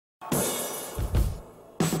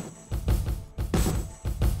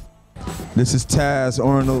This is Taz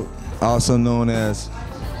Arnold, also known as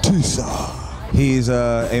Tisa. He's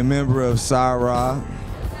a member of Sa-Ra,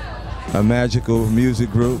 a magical music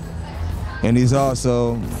group, and he's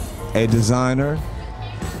also a designer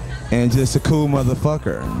and just a cool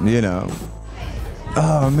motherfucker, you know.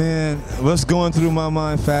 Oh man, what's going through my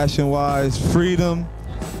mind fashion-wise? Freedom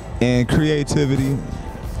and creativity,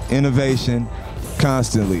 innovation,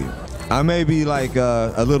 constantly. I may be like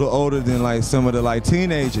a little older than like some of the like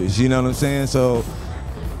teenagers, you know what I'm saying? So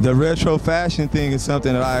the retro fashion thing is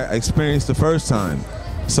something that I experienced the first time.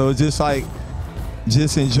 So it's just like,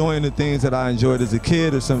 just enjoying the things that I enjoyed as a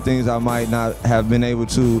kid, or some things I might not have been able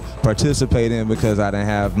to participate in because I didn't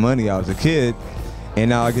have money. I was a kid, and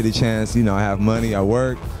now I get a chance, you know, I have money, I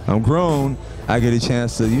work, I'm grown, I get a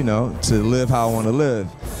chance to, you know, to live how I want to live.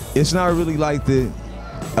 It's not really like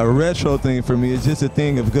a retro thing for me. It's just a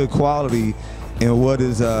thing of good quality and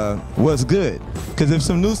what's good. Because if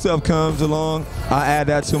some new stuff comes along, I add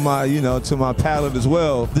that to my, you know, to my palette as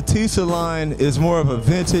well. The Tisa line is more of a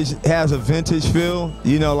vintage, has a vintage feel.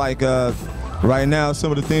 You know, like right now,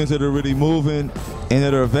 some of the things that are really moving and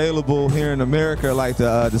that are available here in America are like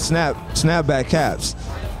the snapback caps.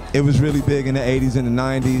 It was really big in the 80s and the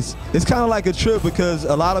 90s. It's kind of like a trip because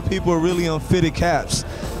a lot of people are really on fitted caps.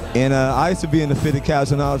 And I used to be in the fitted caps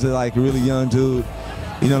when I was like a really young dude.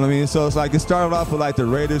 You know what I mean? So it's like it started off with like the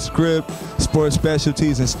Raiders script, sports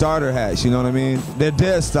specialties, and starter hats, you know what I mean? They're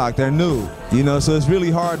dead stock, they're new, you know, so it's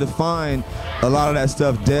really hard to find a lot of that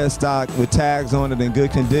stuff dead stock with tags on it in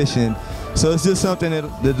good condition. So it's just something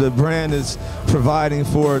that the brand is providing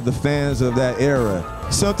for the fans of that era.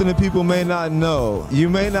 Something that people may not know. You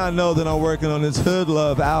may not know that I'm working on this Hood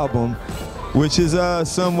Love album, which is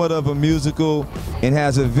somewhat of a musical and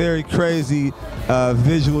has a very crazy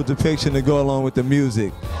visual depiction to go along with the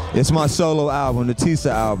music. It's my solo album, the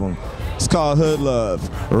Tisa album. It's called Hood Love,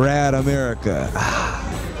 Rad America.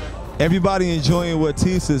 Everybody enjoying what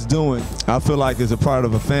Tisa's doing, I feel like is a part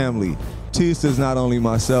of a family. Tisa's not only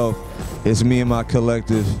myself, it's me and my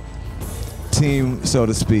collective team, so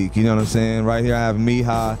to speak, you know what I'm saying? Right here I have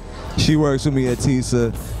Miha. She works with me at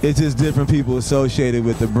Tisa. It's just different people associated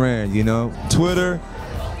with the brand, you know? Twitter,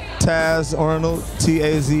 Taz Arnold,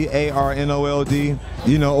 T-A-Z-A-R-N-O-L-D,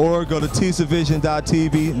 you know, or go to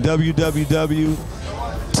tisavision.tv,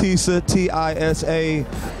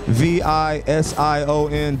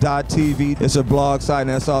 www.tisavision.tv. It's a blog site, and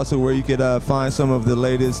that's also where you could find some of the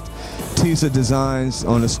latest Tisa designs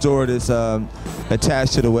on the store that's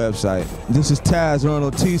attached to the website. This is Taz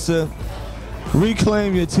Arnold Tisa.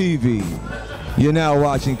 Reclaim your TV. You're now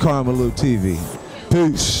watching Karmaloop TV.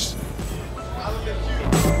 Peace.